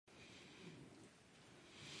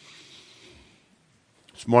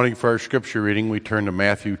This morning for our scripture reading, we turn to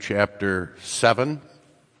Matthew chapter 7.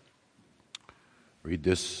 Read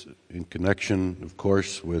this in connection, of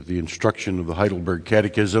course, with the instruction of the Heidelberg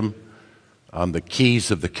Catechism on the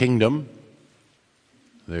keys of the kingdom.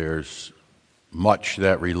 There's much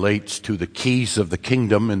that relates to the keys of the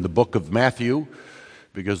kingdom in the book of Matthew,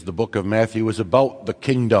 because the book of Matthew is about the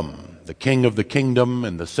kingdom, the king of the kingdom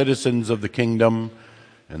and the citizens of the kingdom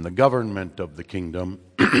and the government of the kingdom.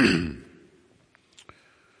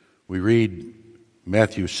 We read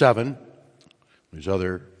Matthew 7. There's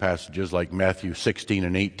other passages like Matthew 16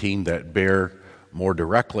 and 18 that bear more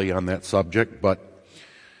directly on that subject, but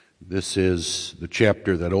this is the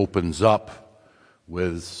chapter that opens up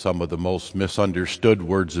with some of the most misunderstood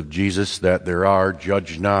words of Jesus that there are: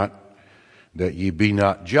 judge not, that ye be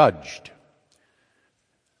not judged.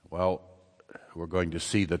 Well, we're going to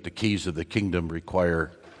see that the keys of the kingdom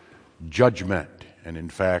require judgment, and in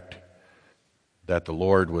fact, that the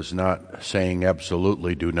Lord was not saying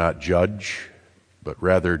absolutely do not judge, but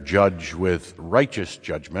rather judge with righteous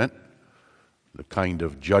judgment, the kind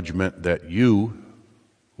of judgment that you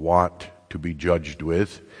want to be judged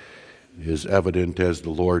with, is evident as the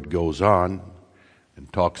Lord goes on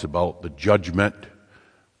and talks about the judgment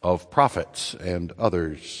of prophets and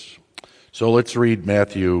others. So let's read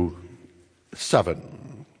Matthew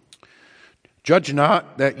 7. Judge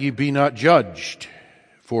not that ye be not judged,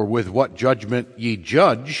 for with what judgment ye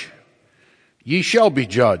judge, ye shall be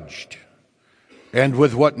judged. And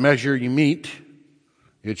with what measure ye meet,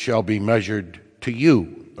 it shall be measured to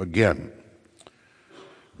you again.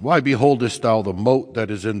 Why beholdest thou the mote that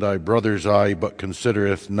is in thy brother's eye, but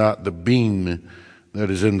considerest not the beam that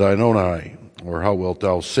is in thine own eye? Or how wilt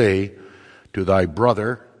thou say to thy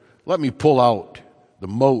brother, let me pull out the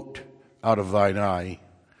mote out of thine eye,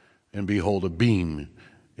 and behold, a beam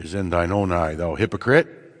is in thine own eye? Thou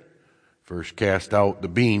hypocrite, first cast out the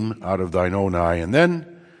beam out of thine own eye, and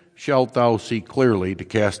then shalt thou see clearly to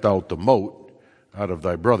cast out the mote out of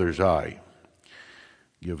thy brother's eye.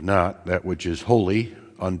 Give not that which is holy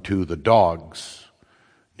unto the dogs,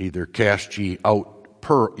 neither cast ye out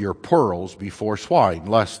your pearls before swine,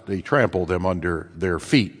 lest they trample them under their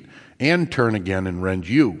feet, and turn again and rend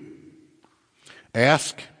you.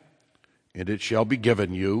 Ask, and it shall be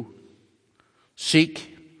given you.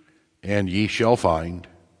 Seek, and ye shall find.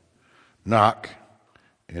 Knock,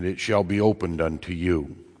 and it shall be opened unto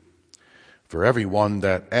you. For every one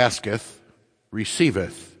that asketh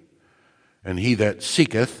receiveth, and he that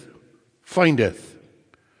seeketh findeth,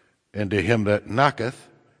 and to him that knocketh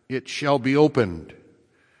it shall be opened.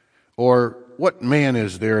 Or what man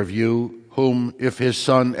is there of you whom, if his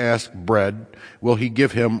son ask bread, will he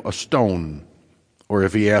give him a stone? Or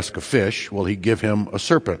if he ask a fish, will he give him a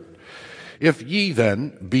serpent? If ye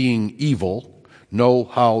then, being evil, know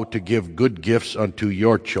how to give good gifts unto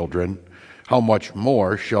your children, how much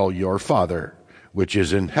more shall your Father, which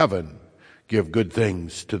is in heaven, give good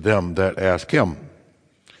things to them that ask him?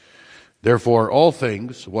 Therefore all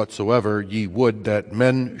things whatsoever ye would that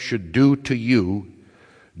men should do to you,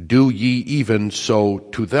 do ye even so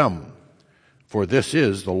to them. For this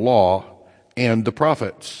is the law and the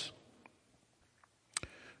prophets.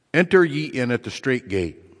 Enter ye in at the strait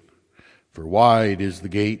gate, for wide is the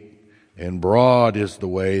gate, and broad is the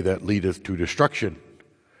way that leadeth to destruction,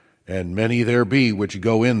 and many there be which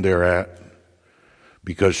go in thereat.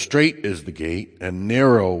 Because strait is the gate, and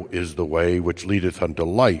narrow is the way which leadeth unto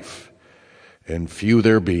life, and few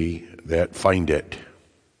there be that find it.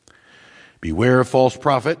 Beware of false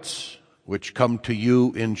prophets, which come to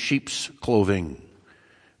you in sheep's clothing,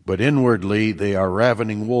 but inwardly they are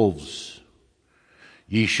ravening wolves.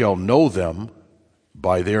 Ye shall know them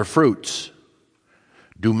by their fruits.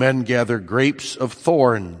 Do men gather grapes of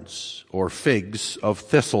thorns, or figs of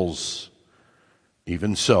thistles?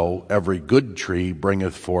 Even so, every good tree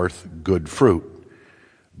bringeth forth good fruit,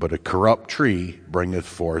 but a corrupt tree bringeth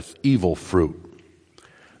forth evil fruit.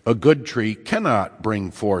 A good tree cannot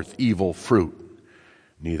bring forth evil fruit,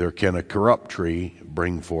 neither can a corrupt tree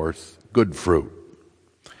bring forth good fruit.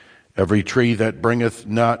 Every tree that bringeth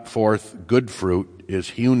not forth good fruit is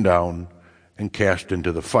hewn down and cast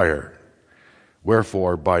into the fire.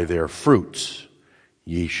 Wherefore by their fruits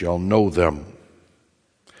ye shall know them.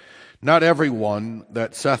 Not every one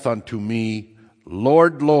that saith unto me,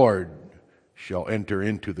 Lord, Lord, shall enter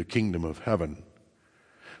into the kingdom of heaven,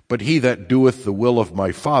 but he that doeth the will of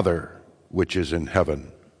my Father which is in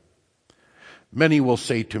heaven. Many will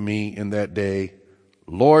say to me in that day,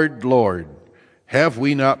 Lord, Lord, have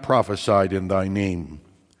we not prophesied in thy name,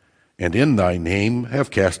 and in thy name have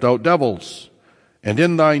cast out devils, and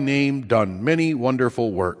in thy name done many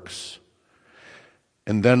wonderful works?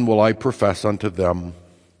 And then will I profess unto them,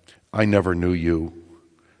 I never knew you.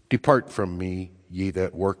 Depart from me, ye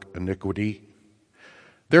that work iniquity.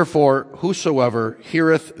 Therefore, whosoever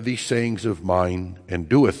heareth these sayings of mine, and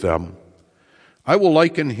doeth them, I will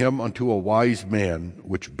liken him unto a wise man,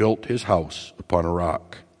 which built his house upon a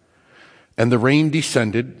rock. And the rain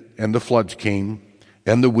descended, and the floods came,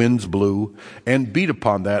 and the winds blew, and beat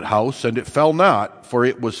upon that house, and it fell not, for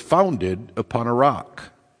it was founded upon a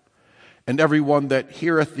rock. And every one that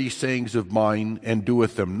heareth these sayings of mine, and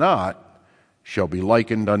doeth them not, shall be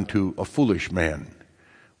likened unto a foolish man,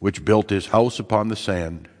 which built his house upon the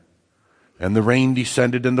sand. And the rain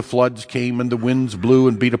descended, and the floods came, and the winds blew,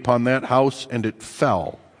 and beat upon that house, and it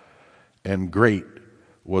fell, and great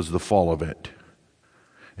was the fall of it.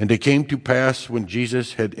 And it came to pass, when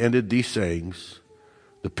Jesus had ended these sayings,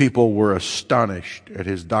 the people were astonished at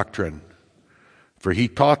his doctrine, for he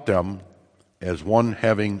taught them as one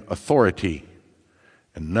having authority,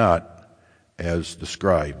 and not as the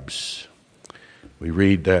scribes. We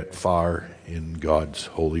read that far in God's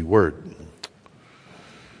holy word.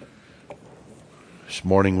 This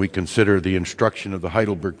morning we consider the instruction of the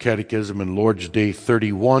Heidelberg Catechism in Lord's Day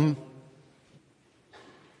 31.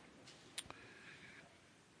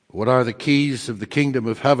 What are the keys of the kingdom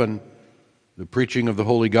of heaven? The preaching of the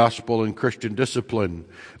holy gospel and Christian discipline,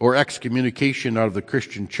 or excommunication out of the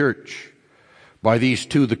Christian church. By these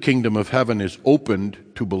two the kingdom of heaven is opened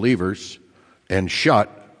to believers and shut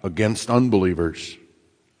against unbelievers.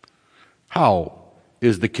 How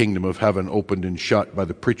is the kingdom of heaven opened and shut? By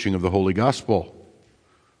the preaching of the holy gospel.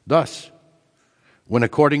 Thus, when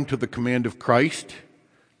according to the command of Christ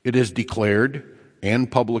it is declared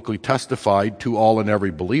and publicly testified to all and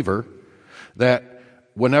every believer that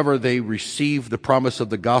whenever they receive the promise of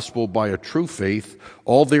the gospel by a true faith,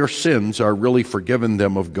 all their sins are really forgiven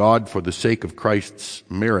them of God for the sake of Christ's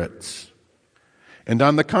merits. And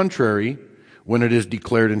on the contrary, when it is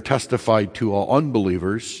declared and testified to all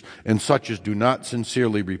unbelievers, and such as do not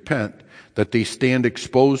sincerely repent, that they stand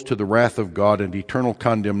exposed to the wrath of God and eternal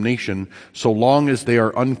condemnation, so long as they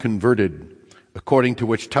are unconverted, according to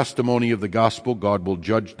which testimony of the gospel God will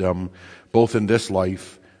judge them, both in this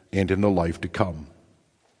life and in the life to come.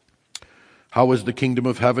 How is the kingdom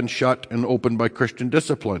of heaven shut and opened? By Christian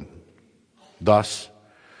discipline? Thus,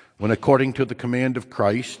 when according to the command of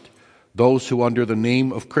Christ, those who under the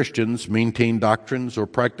name of Christians maintain doctrines or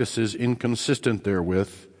practices inconsistent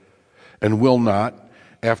therewith, and will not,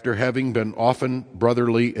 after having been often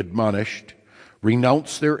brotherly admonished,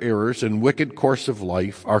 renounce their errors and wicked course of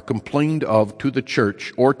life, are complained of to the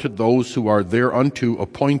church or to those who are thereunto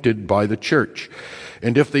appointed by the church.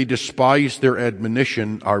 And if they despise their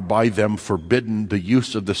admonition, are by them forbidden the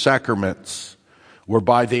use of the sacraments,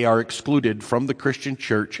 whereby they are excluded from the Christian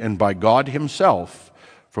church and by God himself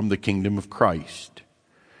from the kingdom of Christ.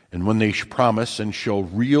 And when they promise and show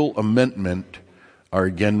real amendment, are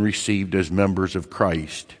again received as members of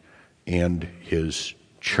Christ and his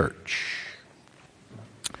church.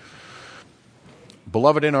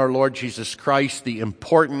 Beloved in our Lord Jesus Christ, the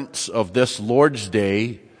importance of this Lord's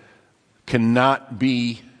Day cannot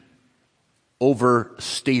be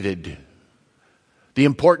overstated. The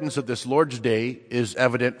importance of this Lord's Day is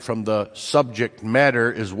evident from the subject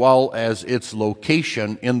matter as well as its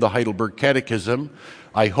location in the Heidelberg Catechism.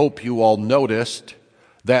 I hope you all noticed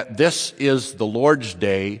that this is the Lord's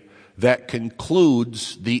Day that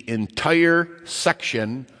concludes the entire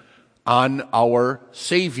section on our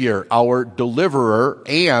Savior, our deliverer,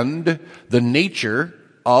 and the nature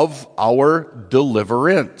of our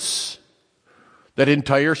deliverance. That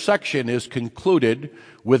entire section is concluded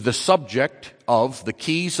with the subject of the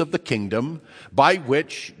keys of the kingdom, by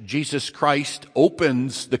which Jesus Christ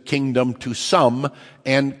opens the kingdom to some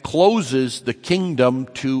and closes the kingdom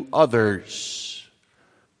to others.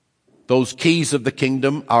 Those keys of the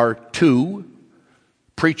kingdom are two: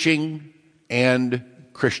 preaching and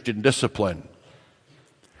Christian discipline.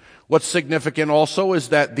 What's significant also is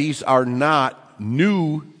that these are not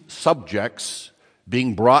new subjects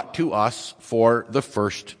being brought to us for the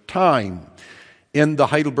first time. In the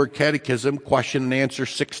Heidelberg Catechism, question and answer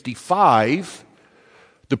 65,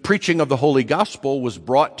 the preaching of the Holy Gospel was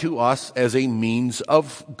brought to us as a means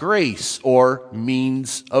of grace or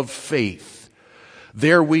means of faith.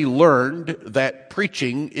 There we learned that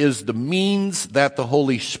preaching is the means that the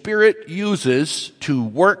Holy Spirit uses to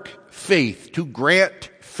work faith, to grant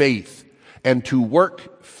faith, and to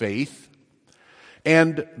work faith.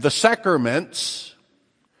 And the sacraments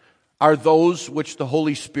are those which the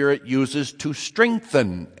Holy Spirit uses to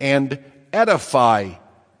strengthen and edify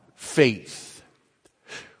faith,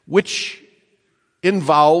 which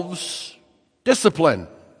involves discipline.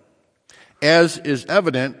 as is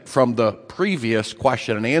evident from the previous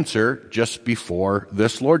question and answer just before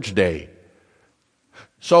this Lord's Day.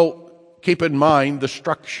 So keep in mind the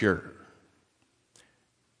structure.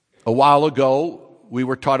 A while ago, we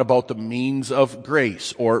were taught about the means of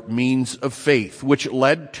grace or means of faith, which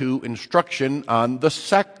led to instruction on the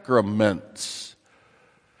sacraments.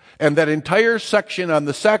 And that entire section on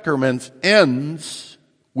the sacraments ends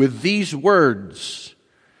with these words,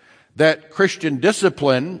 that Christian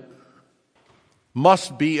discipline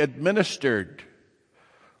must be administered,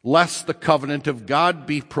 lest the covenant of God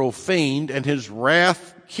be profaned and his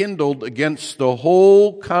wrath kindled against the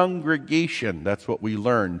whole congregation. That's what we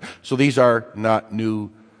learned. So these are not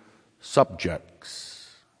new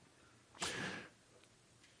subjects.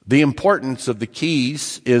 The importance of the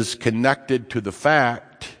keys is connected to the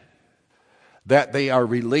fact that they are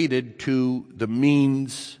related to the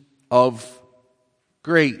means of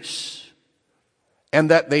grace, and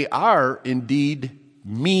that they are indeed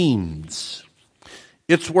means.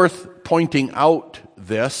 It's worth pointing out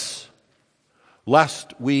this,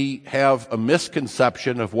 lest we have a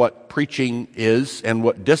misconception of what preaching is and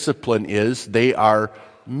what discipline is. They are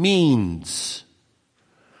means.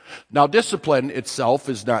 Now, discipline itself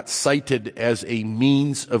is not cited as a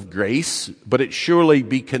means of grace, but it surely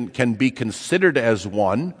can be considered as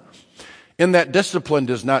one, in that discipline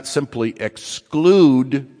does not simply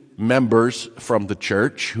exclude members from the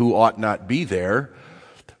church who ought not be there,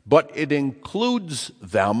 but it includes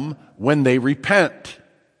them when they repent.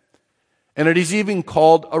 And it is even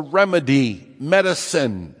called a remedy,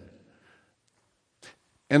 medicine.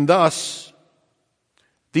 And thus,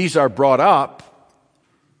 these are brought up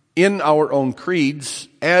in our own creeds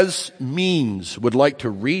as means. Would like to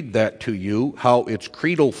read that to you, how it's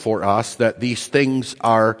creedal for us that these things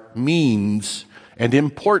are means and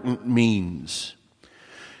important means.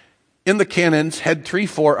 In the canons, Head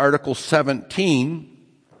 3.4, Article 17,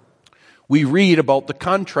 we read about the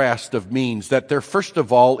contrast of means, that there first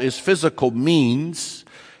of all is physical means,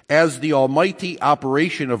 as the almighty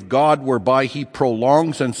operation of God whereby he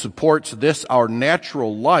prolongs and supports this our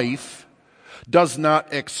natural life, does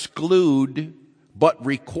not exclude but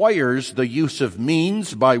requires the use of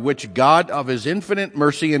means by which God of his infinite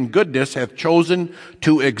mercy and goodness hath chosen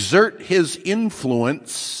to exert his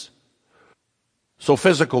influence. So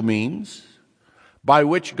physical means by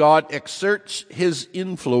which God exerts his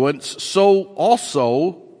influence, so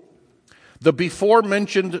also the before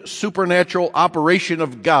mentioned supernatural operation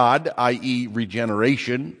of God, i.e.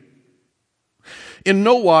 regeneration, in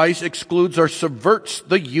no wise excludes or subverts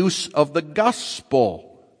the use of the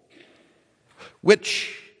gospel,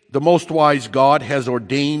 which the most wise God has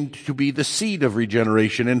ordained to be the seed of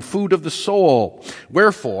regeneration and food of the soul.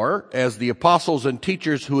 Wherefore, as the apostles and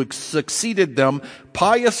teachers who succeeded them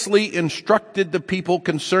piously instructed the people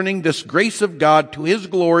concerning this grace of God to his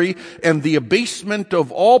glory and the abasement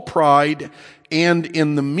of all pride, and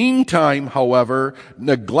in the meantime, however,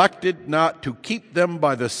 neglected not to keep them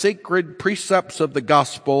by the sacred precepts of the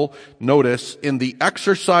gospel, notice, in the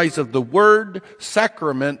exercise of the word,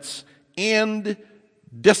 sacraments, and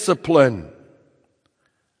discipline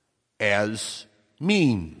as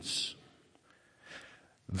means.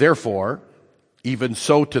 Therefore, even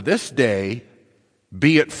so to this day,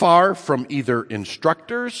 be it far from either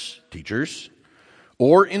instructors, teachers,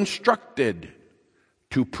 or instructed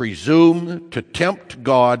to presume to tempt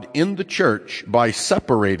God in the church by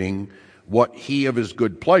separating what he of his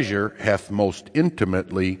good pleasure hath most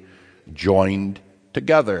intimately joined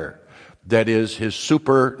together. That is, his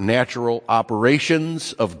supernatural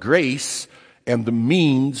operations of grace and the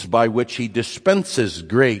means by which he dispenses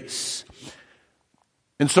grace.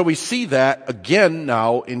 And so we see that again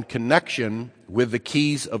now in connection with the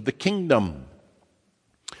keys of the kingdom.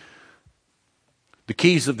 The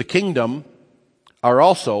keys of the kingdom are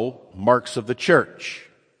also marks of the church.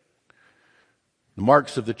 The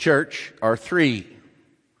marks of the church are three: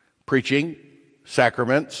 preaching,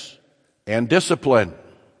 sacraments, and discipline.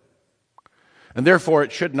 And therefore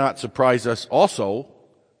it should not surprise us also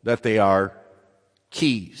that they are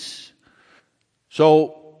keys.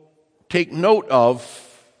 So take note of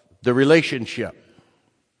the relationship.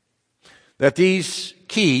 That these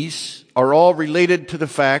keys are all related to the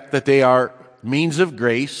fact that they are means of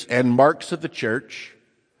grace and marks of the church,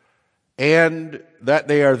 and that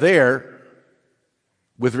they are there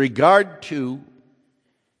with regard to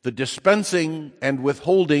the dispensing and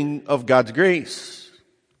withholding of God's grace.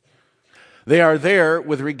 They are there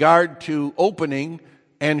with regard to opening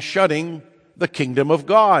and shutting the kingdom of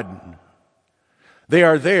God. They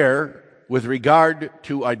are there with regard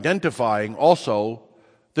to identifying also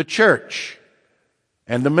the church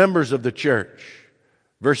and the members of the church,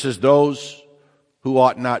 versus those who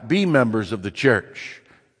ought not be members of the church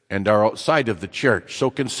and are outside of the church. So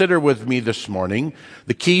consider with me this morning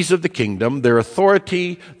the keys of the kingdom, their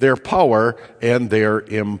authority, their power, and their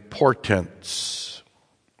importance.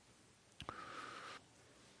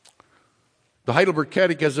 The Heidelberg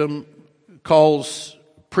Catechism calls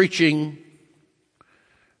preaching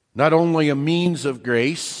not only a means of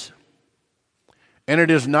grace, and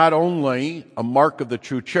it is not only a mark of the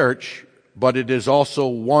true church, but it is also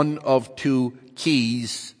one of two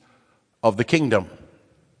keys of the kingdom.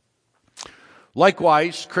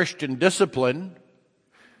 Likewise, Christian discipline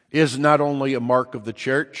is not only a mark of the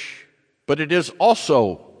church, but it is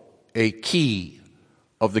also a key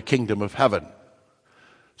of the kingdom of heaven.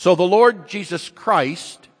 So the Lord Jesus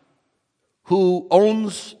Christ, who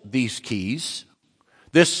owns these keys,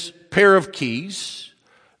 this pair of keys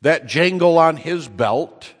that jangle on his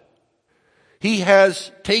belt, he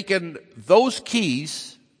has taken those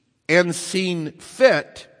keys and seen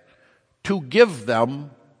fit to give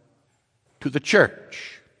them to the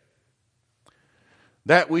church.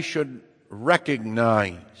 That we should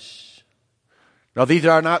recognize. Now, these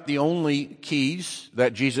are not the only keys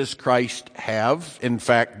that Jesus Christ have. In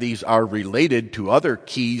fact, these are related to other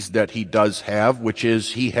keys that he does have, which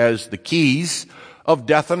is he has the keys of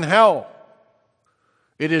death and hell.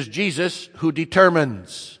 It is Jesus who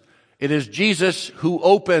determines. It is Jesus who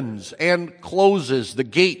opens and closes the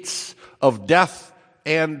gates of death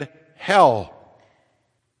and hell.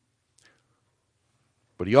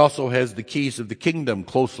 But he also has the keys of the kingdom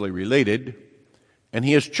closely related, and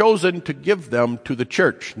he has chosen to give them to the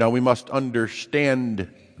church. Now we must understand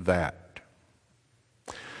that.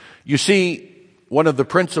 You see, one of the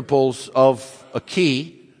principles of a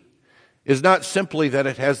key is not simply that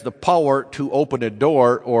it has the power to open a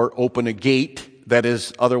door or open a gate that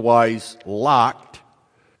is otherwise locked,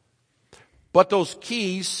 but those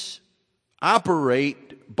keys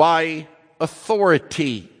operate by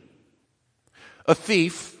authority. A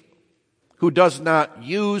thief who does not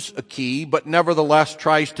use a key but nevertheless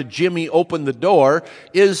tries to jimmy open the door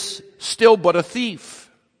is still but a thief.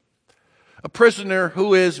 A prisoner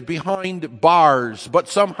who is behind bars but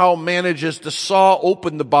somehow manages to saw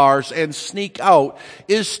open the bars and sneak out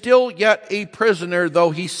is still yet a prisoner, though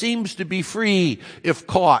he seems to be free. If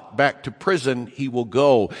caught, back to prison he will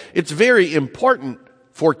go. It's very important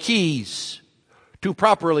for keys to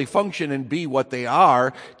properly function and be what they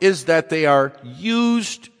are, is that they are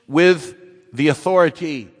used with the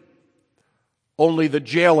authority. Only the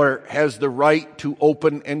jailer has the right to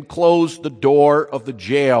open and close the door of the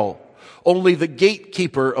jail. Only the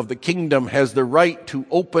gatekeeper of the kingdom has the right to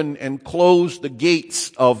open and close the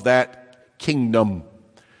gates of that kingdom.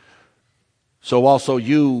 So also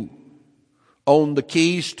you own the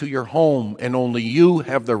keys to your home, and only you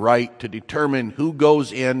have the right to determine who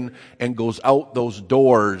goes in and goes out those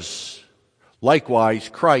doors. Likewise,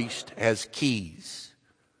 Christ has keys.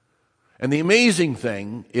 And the amazing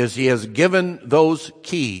thing is he has given those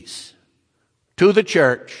keys to the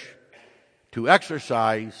church to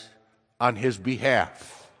exercise on his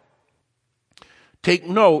behalf. Take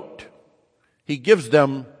note, he gives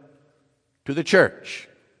them to the church.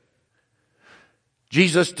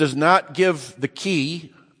 Jesus does not give the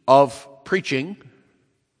key of preaching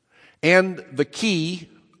and the key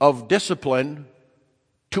of discipline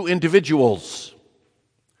to individuals.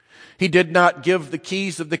 He did not give the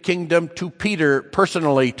keys of the kingdom to Peter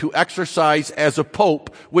personally to exercise as a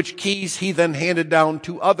pope, which keys he then handed down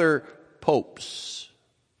to other popes.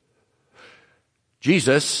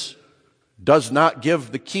 Jesus does not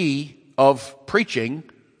give the key of preaching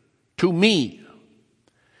to me.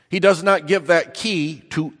 He does not give that key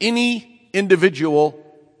to any individual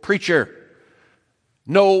preacher.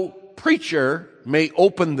 No preacher may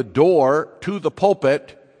open the door to the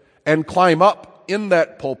pulpit and climb up in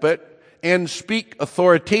that pulpit and speak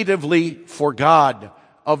authoritatively for God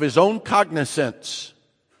of his own cognizance.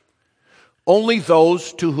 Only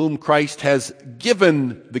those to whom Christ has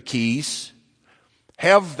given the keys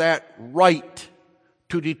have that right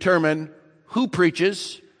to determine who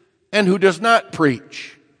preaches and who does not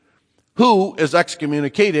preach, who is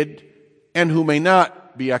excommunicated and who may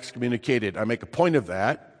not be excommunicated. I make a point of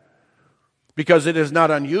that because it is not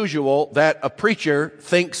unusual that a preacher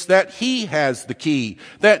thinks that he has the key,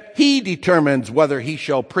 that he determines whether he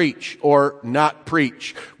shall preach or not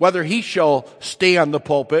preach, whether he shall stay on the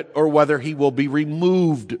pulpit or whether he will be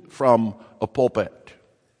removed from a pulpit.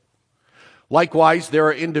 Likewise, there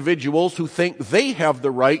are individuals who think they have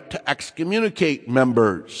the right to excommunicate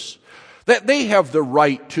members, that they have the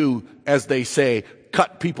right to, as they say,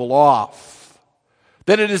 cut people off,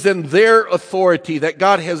 that it is in their authority that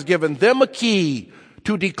God has given them a key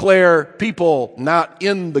to declare people not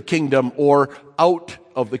in the kingdom or out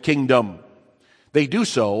of the kingdom. They do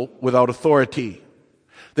so without authority.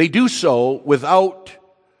 They do so without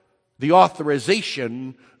the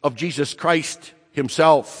authorization of Jesus Christ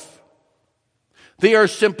himself. They are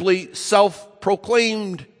simply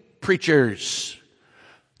self-proclaimed preachers.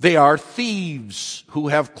 They are thieves who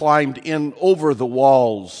have climbed in over the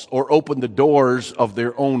walls or opened the doors of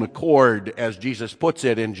their own accord, as Jesus puts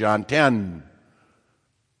it in John 10.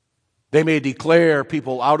 They may declare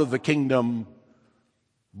people out of the kingdom,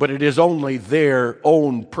 but it is only their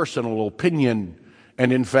own personal opinion,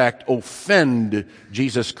 and in fact offend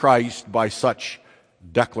Jesus Christ by such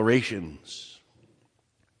declarations.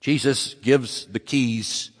 Jesus gives the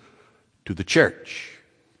keys to the church.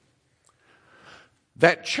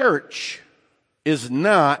 That church is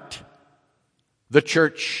not the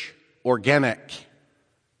church organic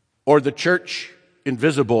or the church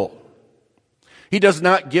invisible. He does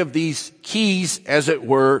not give these keys, as it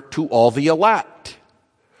were, to all the elect.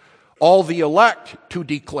 All the elect to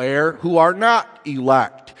declare who are not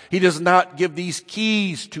elect. He does not give these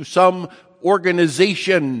keys to some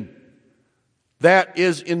organization that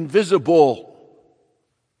is invisible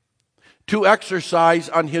to exercise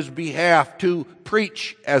on his behalf, to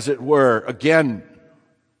preach, as it were. Again,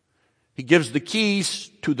 he gives the keys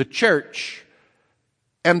to the church,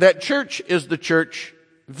 and that church is the church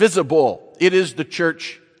visible. It is the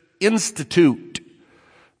church institute.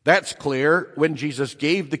 That's clear when Jesus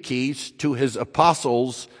gave the keys to his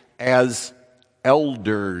apostles as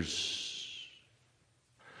elders.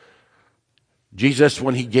 Jesus,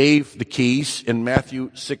 when he gave the keys in Matthew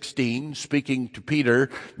 16, speaking to Peter,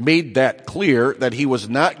 made that clear that he was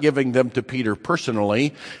not giving them to Peter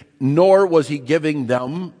personally, nor was he giving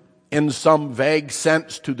them in some vague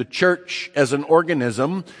sense to the church as an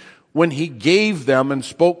organism. When he gave them and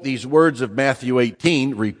spoke these words of Matthew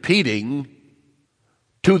 18, repeating,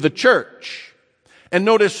 to the church. And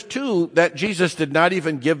notice too that Jesus did not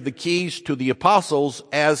even give the keys to the apostles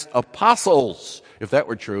as apostles. If that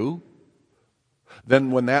were true,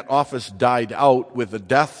 then when that office died out with the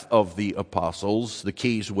death of the apostles, the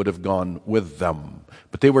keys would have gone with them.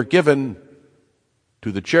 But they were given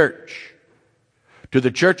to the church. To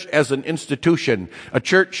the church as an institution, a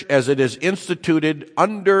church as it is instituted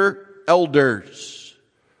under elders,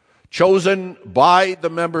 chosen by the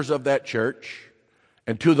members of that church,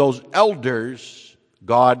 and to those elders,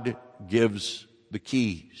 God gives the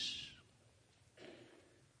keys.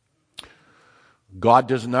 God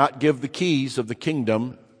does not give the keys of the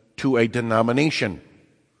kingdom to a denomination.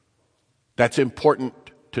 That's important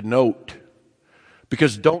to note,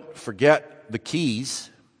 because don't forget, the keys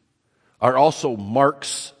are also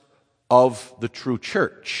marks of the true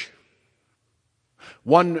church.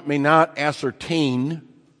 One may not ascertain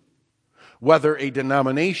whether a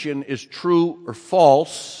denomination is true or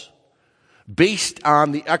false based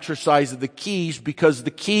on the exercise of the keys, because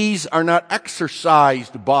the keys are not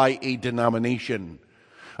exercised by a denomination.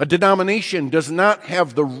 A denomination does not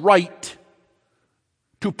have the right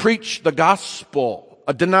to preach the gospel.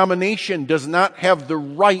 A denomination does not have the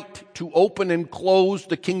right to open and close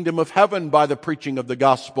the kingdom of heaven by the preaching of the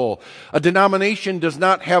gospel. A denomination does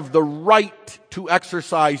not have the right to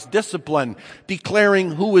exercise discipline,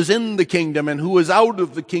 declaring who is in the kingdom and who is out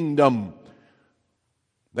of the kingdom.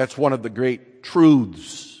 That's one of the great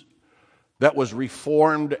truths that was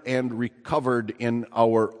reformed and recovered in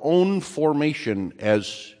our own formation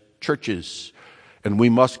as churches, and we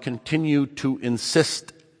must continue to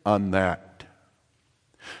insist on that.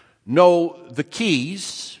 No, the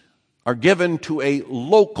keys are given to a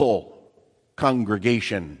local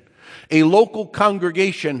congregation. A local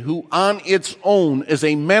congregation who on its own is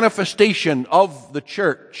a manifestation of the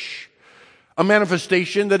church. A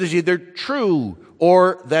manifestation that is either true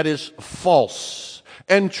or that is false.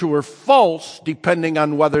 And true or false depending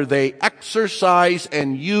on whether they exercise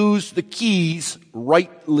and use the keys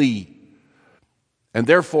rightly. And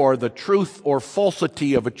therefore, the truth or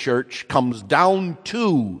falsity of a church comes down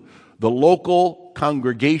to the local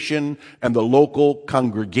congregation and the local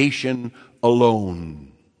congregation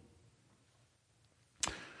alone.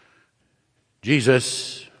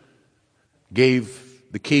 Jesus gave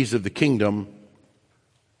the keys of the kingdom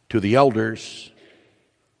to the elders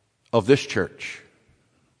of this church.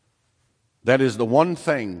 That is the one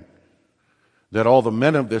thing that all the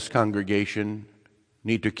men of this congregation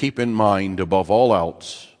need to keep in mind above all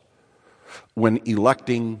else when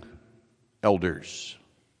electing elders.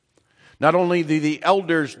 Not only do the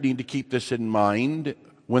elders need to keep this in mind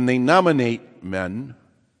when they nominate men,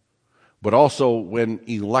 but also when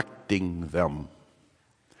electing them.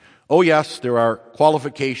 Oh yes, there are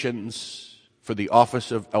qualifications for the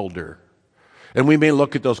office of elder. And we may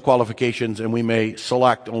look at those qualifications and we may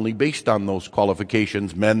select only based on those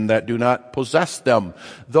qualifications men that do not possess them,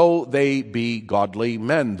 though they be godly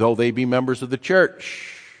men, though they be members of the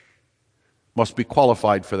church, must be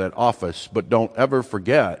qualified for that office. But don't ever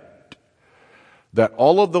forget that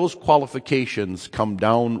all of those qualifications come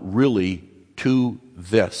down really to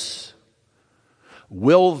this.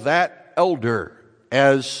 Will that elder,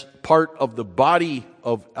 as part of the body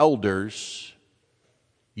of elders,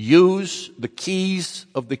 use the keys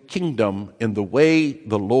of the kingdom in the way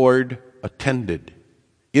the Lord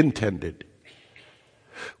intended?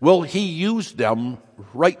 Will he use them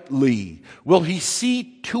rightly? Will he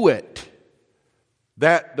see to it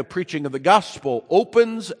that the preaching of the gospel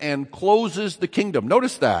opens and closes the kingdom?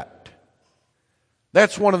 Notice that.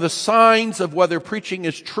 That's one of the signs of whether preaching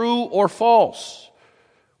is true or false.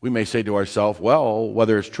 We may say to ourselves, well,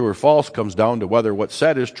 whether it's true or false comes down to whether what's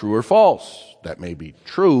said is true or false. That may be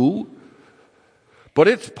true, but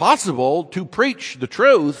it's possible to preach the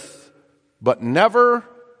truth, but never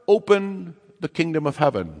open the kingdom of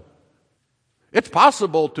heaven. It's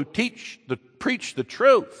possible to preach the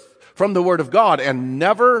truth from the Word of God and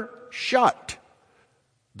never shut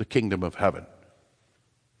the kingdom of heaven.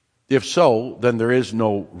 If so, then there is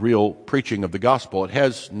no real preaching of the gospel. It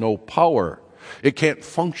has no power. It can't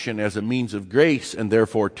function as a means of grace, and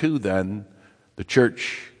therefore, too, then, the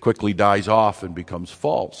church quickly dies off and becomes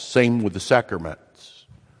false. Same with the sacraments.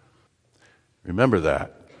 Remember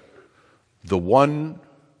that. The one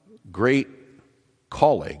great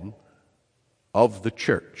calling of the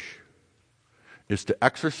church is to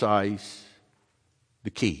exercise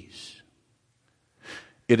the keys.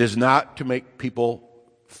 It is not to make people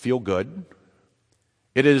feel good.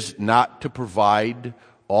 It is not to provide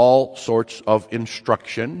all sorts of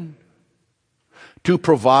instruction, to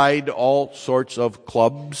provide all sorts of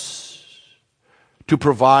clubs, to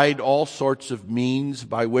provide all sorts of means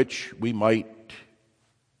by which we might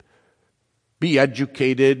be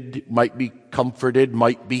educated, might be comforted,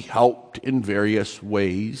 might be helped in various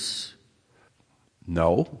ways.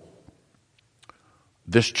 No.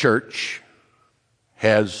 This church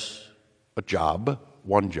has a job,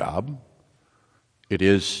 one job. It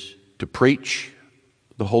is to preach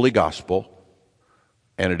the Holy Gospel,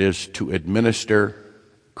 and it is to administer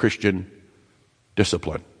Christian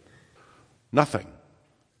discipline. Nothing,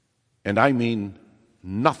 and I mean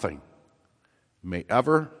nothing, may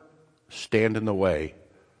ever stand in the way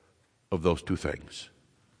of those two things.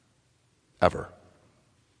 Ever.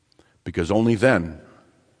 Because only then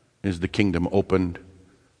is the kingdom opened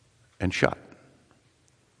and shut.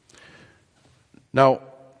 Now,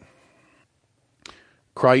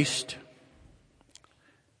 Christ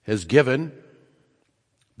has given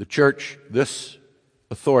the church this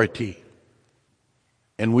authority,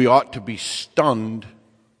 and we ought to be stunned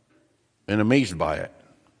and amazed by it.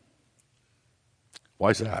 Why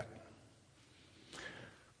is that?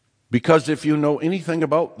 Because if you know anything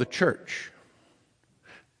about the church,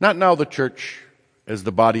 not now the church as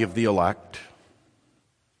the body of the elect,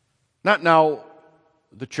 not now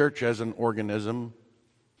the church as an organism,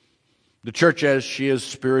 the church as she is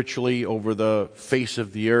spiritually over the face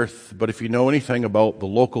of the earth, but if you know anything about the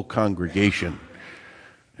local congregation,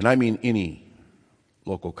 and I mean any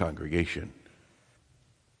local congregation,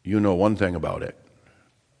 you know one thing about it,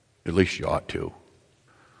 at least you ought to,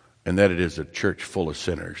 and that it is a church full of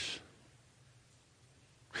sinners.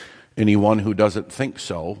 Anyone who doesn't think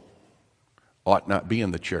so ought not be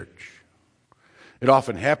in the church. It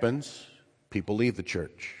often happens, people leave the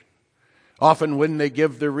church. Often when they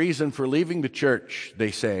give their reason for leaving the church, they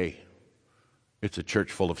say, it's a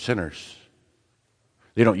church full of sinners.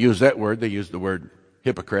 They don't use that word, they use the word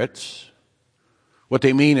hypocrites. What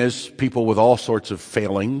they mean is people with all sorts of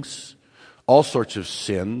failings, all sorts of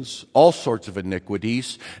sins, all sorts of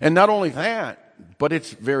iniquities. And not only that, but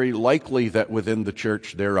it's very likely that within the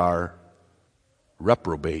church there are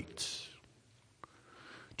reprobates.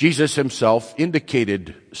 Jesus himself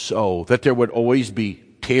indicated so, that there would always be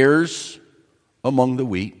tares among the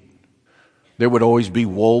wheat. There would always be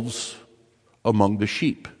wolves among the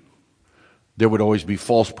sheep. There would always be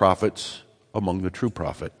false prophets among the true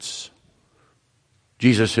prophets.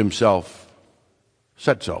 Jesus himself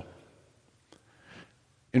said so.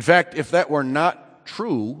 In fact, if that were not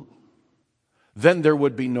true, then there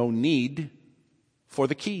would be no need for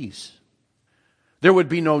the keys. There would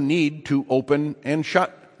be no need to open and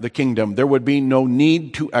shut the kingdom. There would be no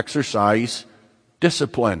need to exercise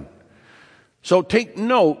discipline. So take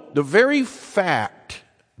note, the very fact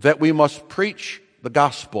that we must preach the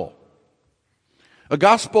gospel, a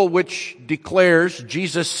gospel which declares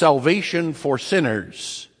Jesus' salvation for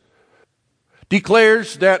sinners,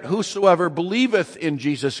 declares that whosoever believeth in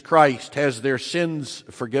Jesus Christ has their sins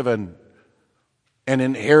forgiven and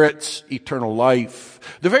inherits eternal life.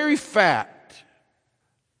 The very fact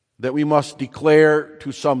that we must declare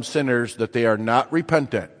to some sinners that they are not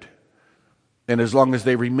repentant, and as long as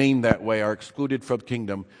they remain that way are excluded from the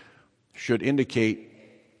kingdom, should indicate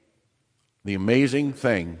the amazing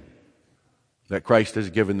thing that Christ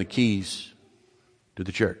has given the keys to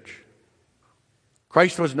the church.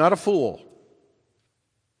 Christ was not a fool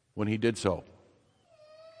when he did so.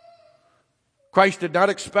 Christ did not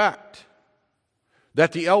expect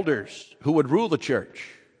that the elders who would rule the church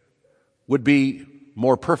would be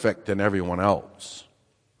more perfect than everyone else.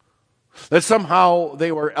 That somehow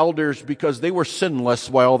they were elders because they were sinless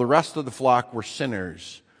while the rest of the flock were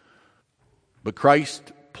sinners. But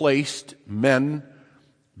Christ placed men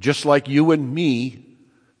just like you and me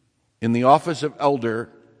in the office of elder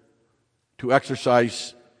to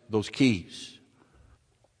exercise those keys.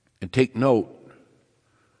 And take note,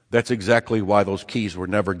 that's exactly why those keys were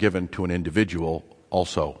never given to an individual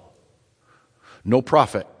also. No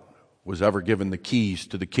prophet was ever given the keys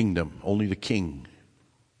to the kingdom, only the king.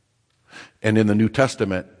 And in the New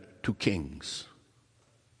Testament, to kings,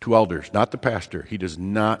 to elders, not the pastor. He does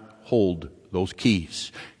not hold those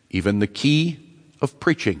keys. Even the key of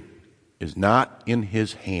preaching is not in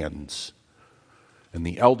his hands. And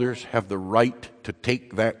the elders have the right to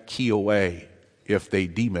take that key away if they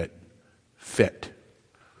deem it fit.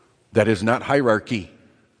 That is not hierarchy.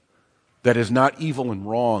 That is not evil and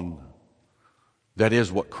wrong. That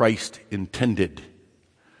is what Christ intended.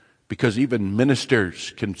 Because even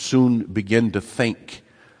ministers can soon begin to think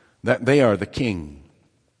that they are the king,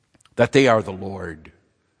 that they are the Lord,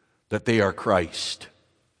 that they are Christ.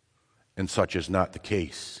 And such is not the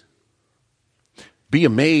case. Be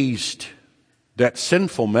amazed that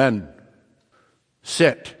sinful men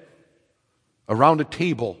sit around a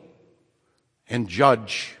table and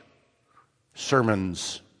judge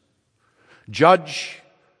sermons. Judge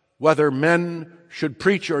whether men should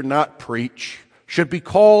preach or not preach, should be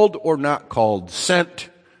called or not called, sent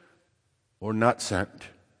or not sent.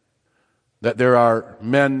 That there are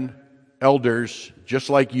men, elders, just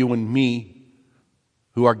like you and me,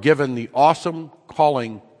 who are given the awesome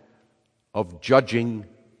calling of judging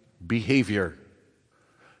behavior.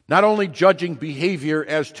 Not only judging behavior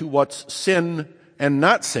as to what's sin and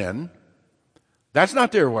not sin, that's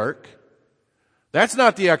not their work. That's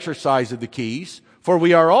not the exercise of the keys, for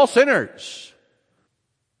we are all sinners.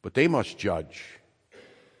 But they must judge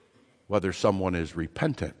whether someone is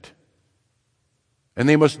repentant. And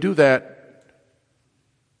they must do that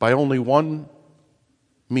by only one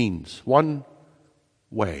means, one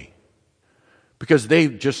way. Because they,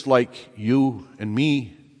 just like you and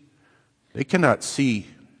me, they cannot see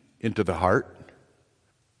into the heart.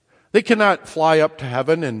 They cannot fly up to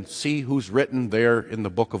heaven and see who's written there in the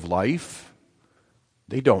book of life.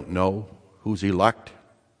 They don't know who's elect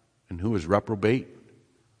and who is reprobate.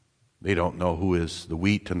 They don't know who is the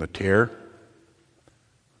wheat and the tare.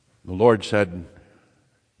 The Lord said,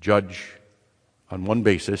 judge on one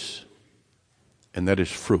basis, and that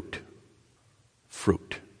is fruit.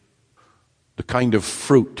 Fruit. The kind of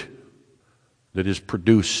fruit that is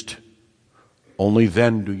produced. Only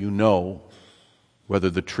then do you know whether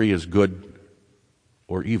the tree is good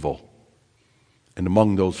or evil. And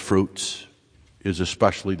among those fruits is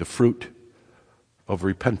especially the fruit of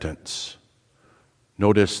repentance.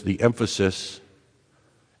 Notice the emphasis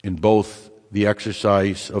in both the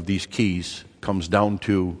exercise of these keys comes down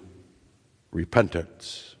to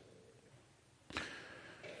repentance.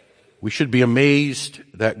 We should be amazed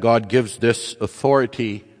that God gives this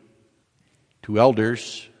authority to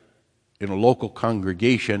elders in a local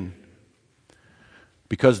congregation,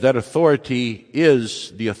 because that authority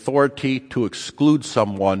is the authority to exclude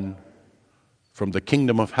someone from the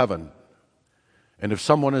kingdom of heaven. And if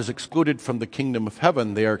someone is excluded from the kingdom of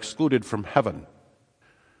heaven, they are excluded from heaven.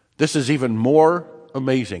 This is even more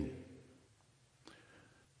amazing.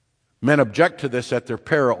 Men object to this at their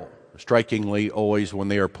peril, strikingly always when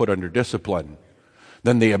they are put under discipline.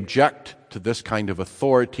 Then they object to this kind of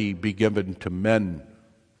authority be given to men.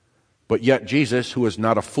 But yet Jesus, who is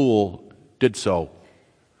not a fool, did so.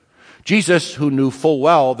 Jesus, who knew full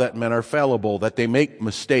well that men are fallible, that they make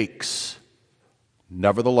mistakes,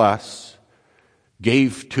 nevertheless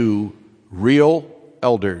gave to real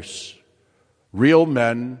elders, real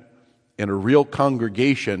men in a real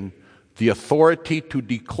congregation, the authority to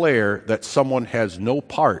declare that someone has no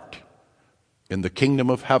part in the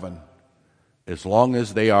kingdom of heaven as long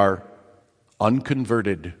as they are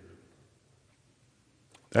unconverted.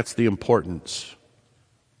 That's the importance,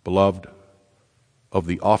 beloved, of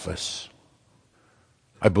the office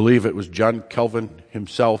I believe it was John Calvin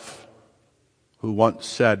himself who once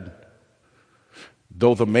said,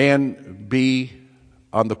 though the man be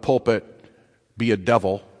on the pulpit, be a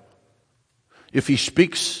devil, if he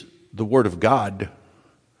speaks the word of God,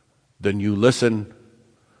 then you listen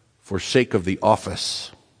for sake of the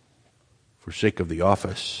office. For sake of the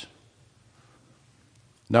office.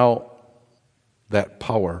 Now, that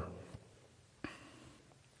power,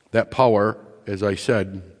 as I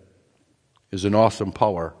said, is an awesome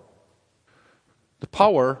power. The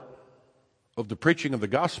power of the preaching of the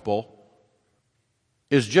gospel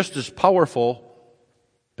is just as powerful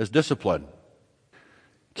as discipline.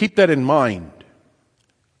 Keep that in mind.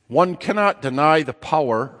 One cannot deny the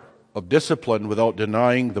power of discipline without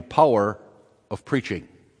denying the power of preaching.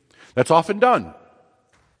 That's often done.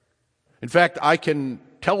 In fact, I can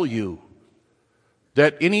tell you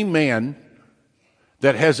that any man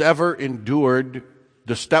that has ever endured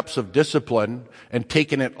the steps of discipline and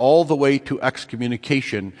taken it all the way to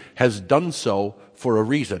excommunication has done so for a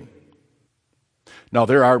reason. Now,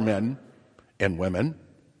 there are men and women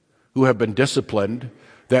who have been disciplined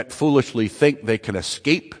that foolishly think they can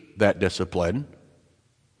escape that discipline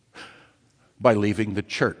by leaving the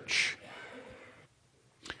church.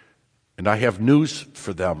 And I have news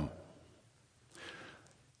for them.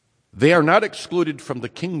 They are not excluded from the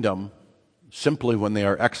kingdom simply when they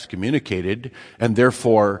are excommunicated, and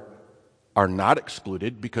therefore are not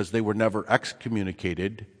excluded because they were never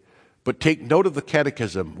excommunicated. But take note of the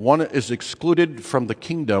catechism. One is excluded from the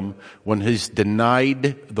kingdom when he's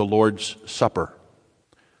denied the Lord's Supper.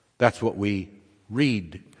 That's what we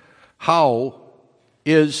read. How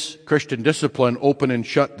is Christian discipline open and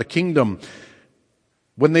shut the kingdom?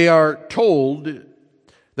 When they are told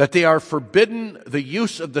that they are forbidden the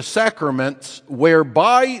use of the sacraments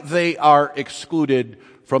whereby they are excluded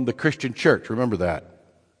from the Christian church. Remember that.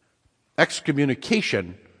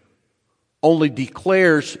 Excommunication only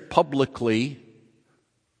declares publicly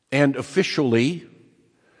and officially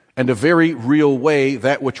and a very real way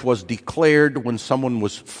that which was declared when someone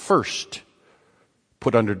was first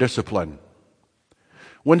put under discipline.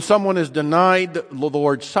 When someone is denied the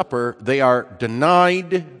Lord's Supper, they are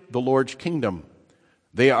denied the Lord's kingdom.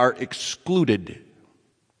 They are excluded.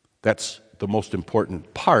 That's the most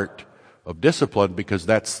important part of discipline because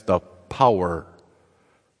that's the power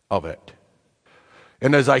of it.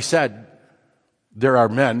 And as I said, there are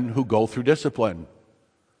men who go through discipline.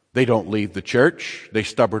 They don't leave the church. They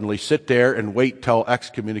stubbornly sit there and wait till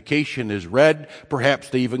excommunication is read. Perhaps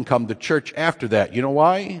they even come to church after that. You know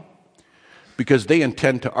why? Because they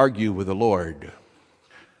intend to argue with the Lord.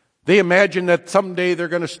 They imagine that someday they're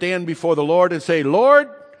going to stand before the Lord and say, Lord,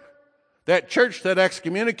 that church that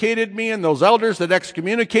excommunicated me and those elders that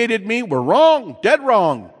excommunicated me were wrong, dead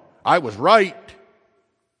wrong. I was right.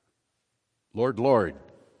 Lord, Lord,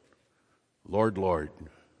 Lord, Lord.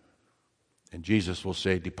 And Jesus will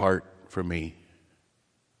say, depart from me.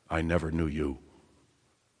 I never knew you.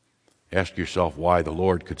 Ask yourself why the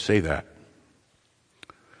Lord could say that.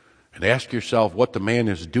 And ask yourself what the man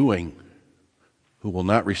is doing who will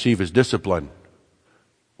not receive his discipline,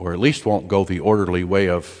 or at least won't go the orderly way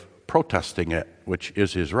of protesting it, which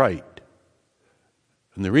is his right.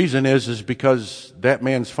 And the reason is because that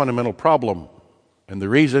man's fundamental problem, and the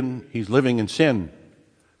reason he's living in sin,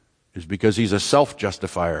 is because he's a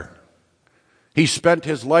self-justifier. He spent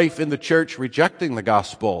his life in the church rejecting the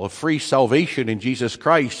gospel of free salvation in Jesus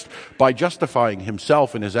Christ by justifying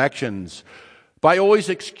himself in his actions, by always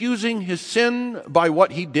excusing his sin by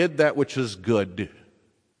what he did that which is good.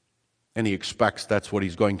 And he expects that's what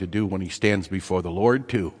he's going to do when he stands before the Lord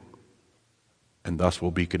too, and thus will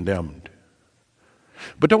be condemned.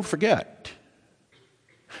 But don't forget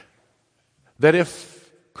that if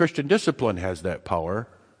Christian discipline has that power,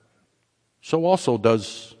 so also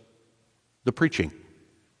does the preaching.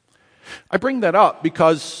 I bring that up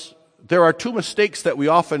because there are two mistakes that we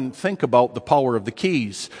often think about the power of the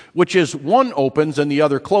keys, which is one opens and the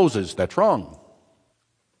other closes. That's wrong.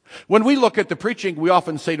 When we look at the preaching, we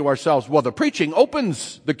often say to ourselves, well, the preaching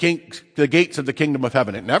opens the gates of the kingdom of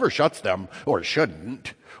heaven. It never shuts them, or it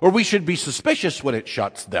shouldn't. Or we should be suspicious when it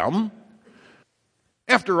shuts them.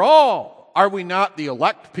 After all, are we not the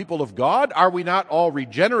elect people of God? Are we not all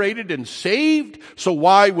regenerated and saved? So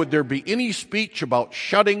why would there be any speech about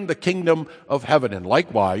shutting the kingdom of heaven? And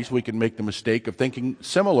likewise, we can make the mistake of thinking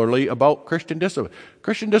similarly about Christian discipline.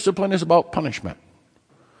 Christian discipline is about punishment.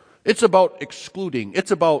 It's about excluding.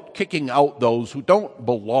 It's about kicking out those who don't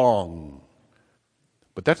belong.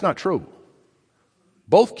 But that's not true.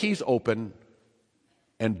 Both keys open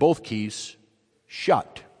and both keys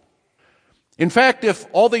shut. In fact, if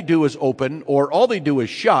all they do is open or all they do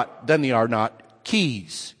is shut, then they are not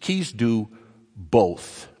keys. Keys do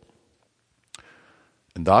both.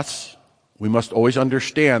 And thus, we must always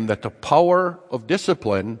understand that the power of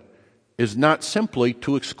discipline is not simply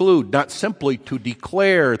to exclude, not simply to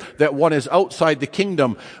declare that one is outside the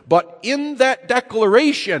kingdom, but in that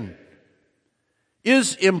declaration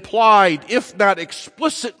is implied, if not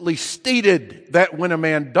explicitly stated, that when a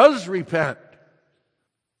man does repent,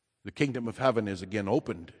 the kingdom of heaven is again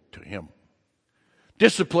opened to him.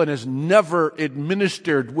 Discipline is never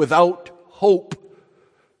administered without hope.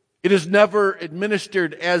 It is never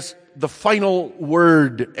administered as the final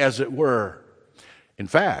word, as it were. In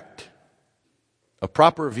fact, a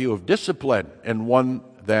proper view of discipline, and one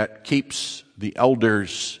that keeps the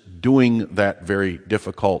elders doing that very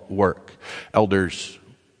difficult work. Elders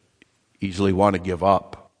easily want to give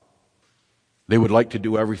up. They would like to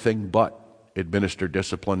do everything but administer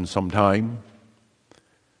discipline sometime.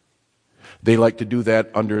 They like to do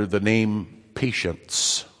that under the name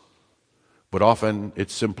patience. But often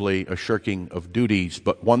it's simply a shirking of duties.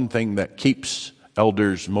 But one thing that keeps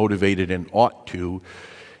elders motivated and ought to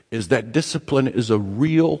is that discipline is a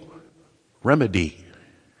real remedy.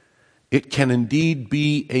 It can indeed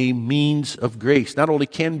be a means of grace. Not only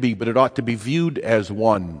can be, but it ought to be viewed as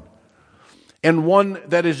one. And one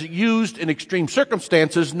that is used in extreme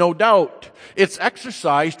circumstances, no doubt. It's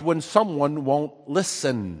exercised when someone won't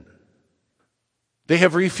listen. They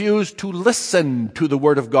have refused to listen to the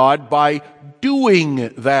Word of God by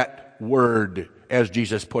doing that Word, as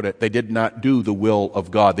Jesus put it. They did not do the will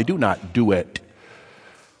of God. They do not do it.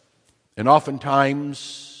 And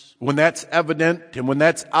oftentimes, when that's evident and when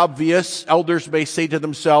that's obvious, elders may say to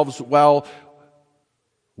themselves, well,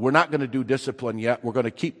 we're not going to do discipline yet. We're going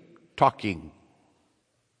to keep talking.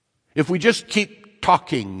 If we just keep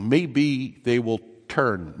talking, maybe they will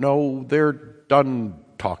turn. No, they're done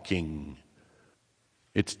talking.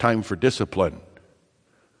 It's time for discipline.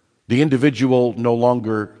 The individual no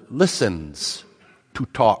longer listens to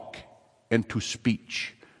talk and to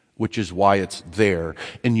speech, which is why it's there.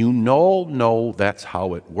 And you all know that's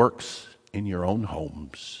how it works in your own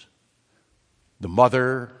homes. The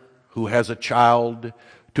mother who has a child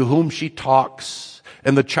to whom she talks,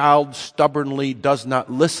 and the child stubbornly does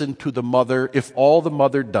not listen to the mother, if all the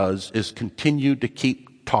mother does is continue to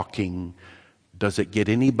keep talking, does it get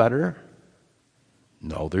any better?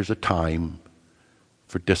 No, there's a time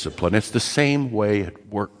for discipline. It's the same way it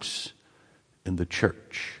works in the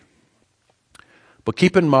church. But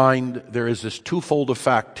keep in mind, there is this twofold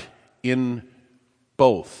effect in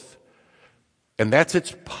both, and that's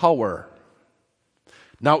its power.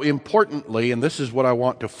 Now, importantly, and this is what I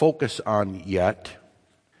want to focus on yet,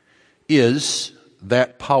 is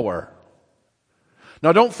that power.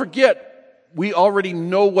 Now, don't forget, we already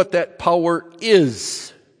know what that power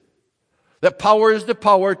is. That power is the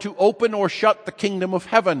power to open or shut the kingdom of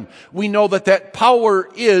heaven. We know that that power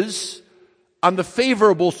is, on the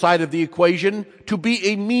favorable side of the equation, to be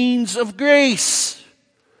a means of grace.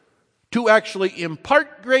 To actually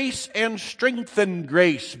impart grace and strengthen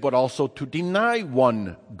grace, but also to deny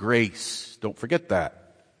one grace. Don't forget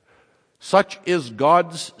that. Such is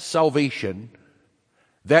God's salvation,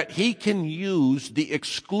 that He can use the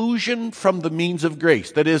exclusion from the means of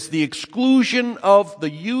grace. That is, the exclusion of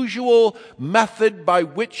the usual method by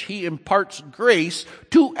which He imparts grace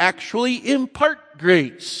to actually impart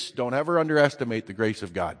grace. Don't ever underestimate the grace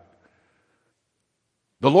of God.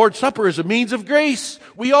 The Lord's Supper is a means of grace.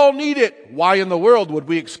 We all need it. Why in the world would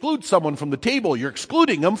we exclude someone from the table? You're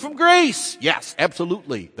excluding them from grace. Yes,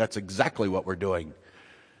 absolutely. That's exactly what we're doing.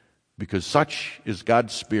 Because such is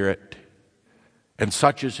God's Spirit, and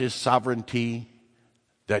such is His sovereignty,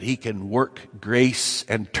 that He can work grace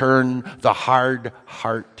and turn the hard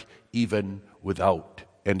heart even without,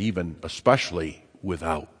 and even especially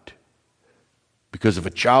without. Because of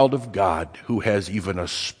a child of God who has even a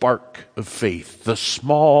spark of faith, the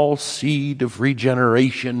small seed of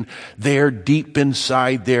regeneration there deep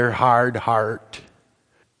inside their hard heart,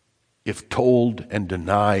 if told and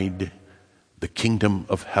denied the kingdom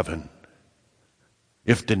of heaven,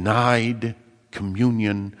 if denied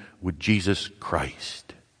communion with Jesus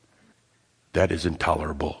Christ, that is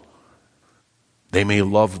intolerable. They may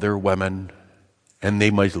love their women, and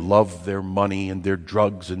they might love their money and their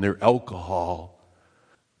drugs and their alcohol,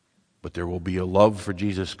 but there will be a love for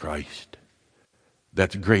Jesus Christ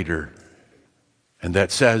that's greater, and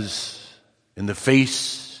that says, in the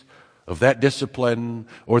face of that discipline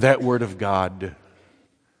or that word of God,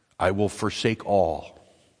 I will forsake all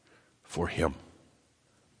for Him.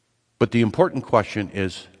 But the important question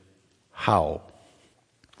is, how?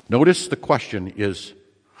 Notice the question is,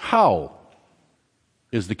 how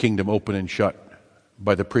is the kingdom open and shut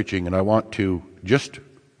by the preaching, and I want to just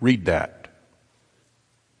read that.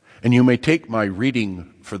 And you may take my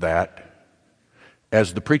reading for that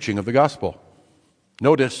as the preaching of the gospel.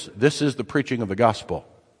 Notice, this is the preaching of the gospel.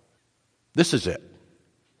 This is it.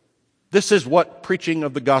 This is what preaching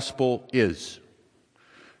of the gospel is.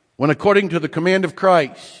 When according to the command of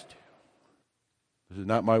Christ, this is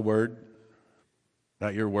not my word,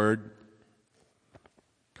 not your word,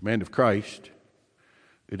 command of Christ,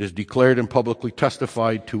 it is declared and publicly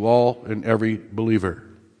testified to all and every believer.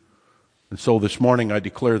 And so this morning I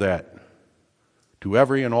declare that to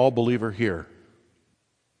every and all believer here.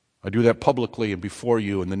 I do that publicly and before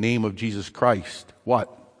you in the name of Jesus Christ.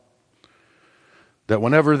 What? That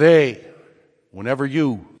whenever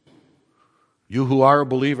you who are a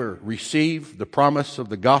believer, receive the promise of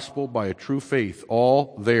the gospel by a true faith,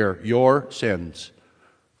 your sins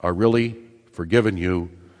are really forgiven you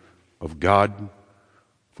of God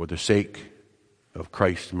for the sake of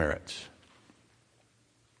Christ's merits.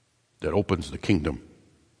 That opens the kingdom.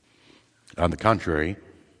 On the contrary,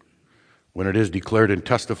 when it is declared and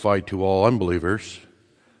testified to all unbelievers,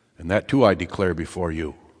 and that too I declare before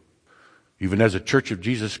you, even as a church of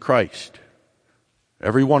Jesus Christ,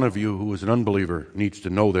 every one of you who is an unbeliever needs to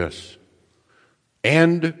know this.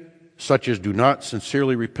 And such as do not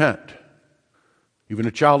sincerely repent, even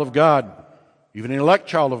a child of God, even an elect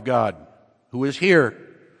child of God who is here,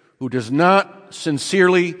 who does not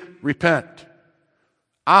sincerely repent,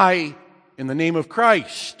 I, in the name of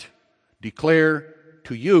Christ, declare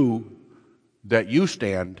to you that you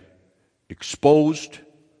stand exposed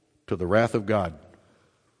to the wrath of God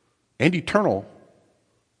and eternal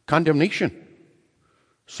condemnation,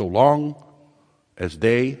 so long as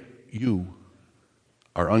you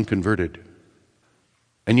are unconverted.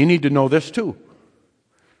 And you need to know this too.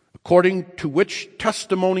 According to which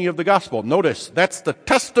testimony of the gospel? Notice, that's the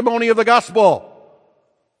testimony of the gospel.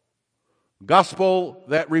 Gospel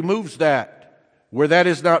that removes that. Where that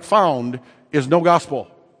is not found is no gospel.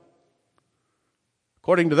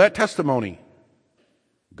 According to that testimony,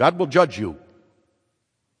 God will judge you.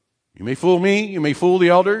 You may fool me, you may fool the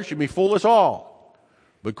elders, you may fool us all.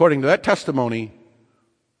 But according to that testimony,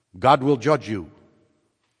 God will judge you,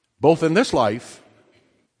 both in this life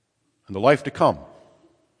and the life to come.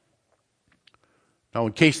 Now,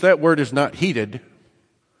 in case that word is not heeded,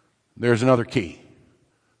 there's another key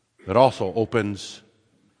that also opens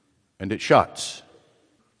and it shuts.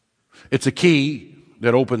 It's a key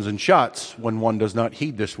that opens and shuts when one does not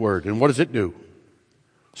heed this word. And what does it do?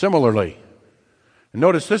 Similarly, and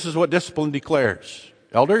notice this is what discipline declares.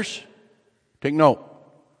 Elders, take note.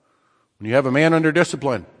 When you have a man under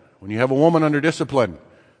discipline, when you have a woman under discipline,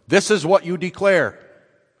 this is what you declare.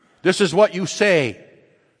 This is what you say.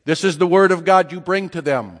 This is the word of God you bring to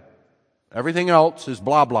them. Everything else is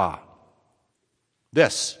blah, blah.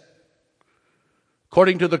 This.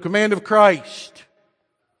 According to the command of Christ,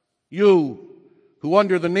 you who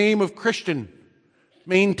under the name of Christian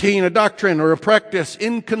maintain a doctrine or a practice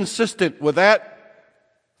inconsistent with that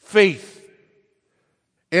faith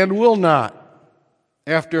and will not,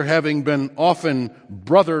 after having been often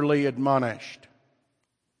brotherly admonished,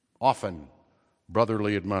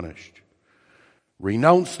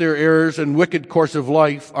 renounce their errors and wicked course of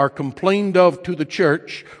life, are complained of to the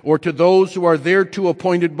church or to those who are thereto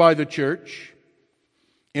appointed by the church,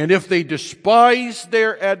 and if they despise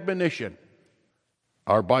their admonition,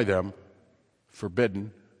 are by them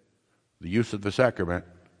forbidden the use of the sacrament,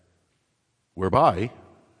 whereby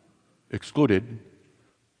excluded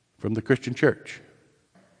from the Christian church.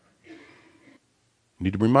 You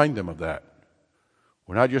need to remind them of that.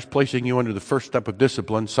 We're not just placing you under the first step of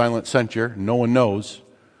discipline, silent censure, no one knows,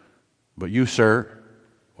 but you, sir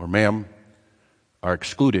or ma'am, are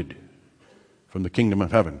excluded from the kingdom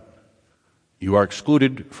of heaven. You are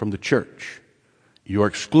excluded from the church. You are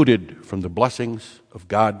excluded from the blessings of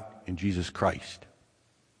God in Jesus Christ.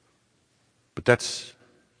 But that's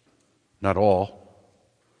not all.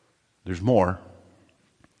 There's more.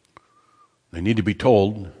 They need to be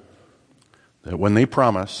told that when they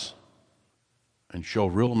promise and show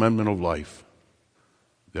real amendment of life,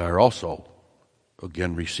 they are also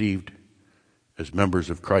again received as members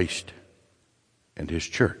of Christ and His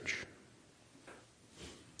church.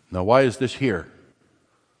 Now, why is this here?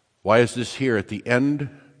 Why is this here at the end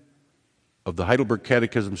of the Heidelberg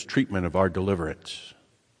Catechism's treatment of our deliverance?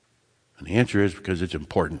 And the answer is because it's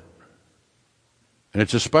important. And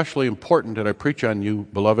it's especially important that I preach on you,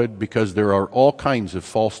 beloved, because there are all kinds of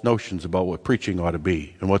false notions about what preaching ought to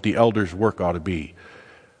be and what the elders' work ought to be,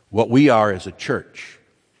 what we are as a church.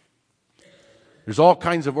 There's all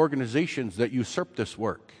kinds of organizations that usurp this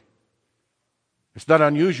work. It's not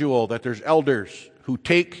unusual that there's elders who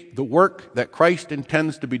take the work that Christ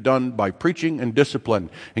intends to be done by preaching and discipline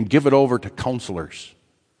and give it over to counselors.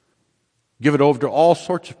 Give it over to all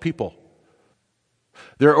sorts of people.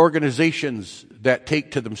 There are organizations that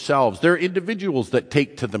take to themselves, there are individuals that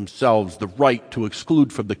take to themselves the right to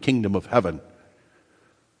exclude from the kingdom of heaven.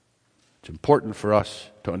 It's important for us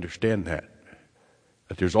to understand that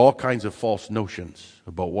there's all kinds of false notions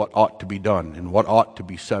about what ought to be done and what ought to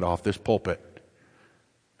be said off this pulpit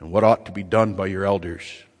and what ought to be done by your elders.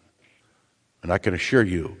 And I can assure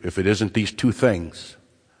you, if it isn't these two things,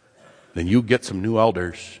 then you get some new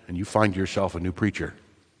elders and you find yourself a new preacher.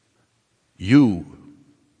 You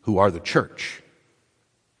who are the church,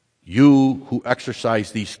 you who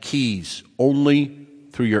exercise these keys only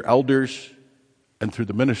through your elders and through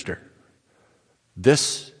the minister.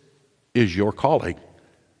 This is your calling.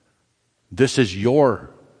 This is your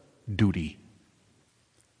duty.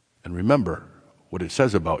 And remember what it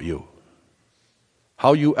says about you.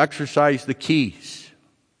 How you exercise the keys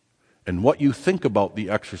and what you think about the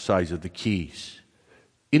exercise of the keys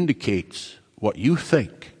indicates what you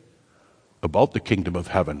think about the kingdom of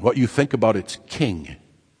heaven, what you think about its king,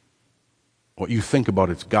 what you think about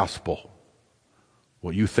its gospel,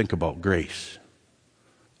 what you think about grace.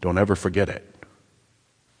 Don't ever forget it.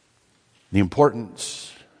 The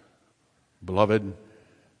importance, beloved,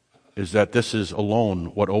 is that this is alone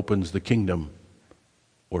what opens the kingdom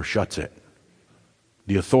or shuts it.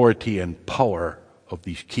 The authority and power of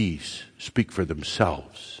these keys speak for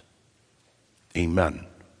themselves. Amen.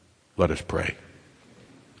 Let us pray.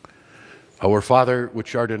 Our Father,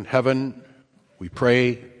 which art in heaven, we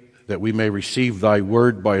pray that we may receive thy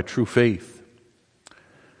word by a true faith,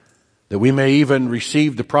 that we may even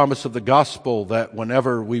receive the promise of the gospel, that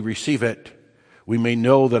whenever we receive it, we may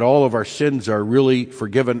know that all of our sins are really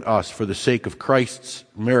forgiven us for the sake of Christ's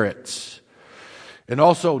merits, and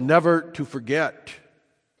also never to forget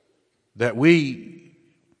that we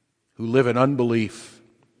who live in unbelief,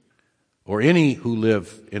 or any who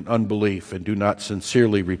live in unbelief and do not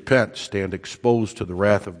sincerely repent, stand exposed to the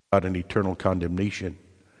wrath of God and eternal condemnation.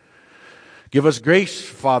 Give us grace,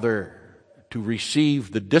 Father, to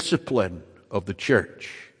receive the discipline of the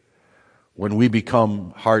church when we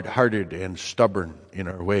become hard-hearted and stubborn in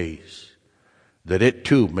our ways, that it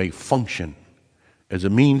too may function as a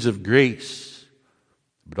means of grace,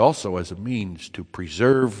 but also as a means to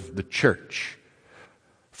preserve the church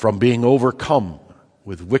from being overcome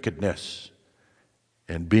with wickedness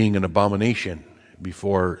and being an abomination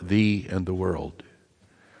before thee and the world.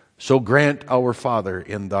 So grant, our Father,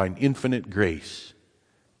 in thine infinite grace.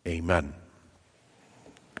 Amen.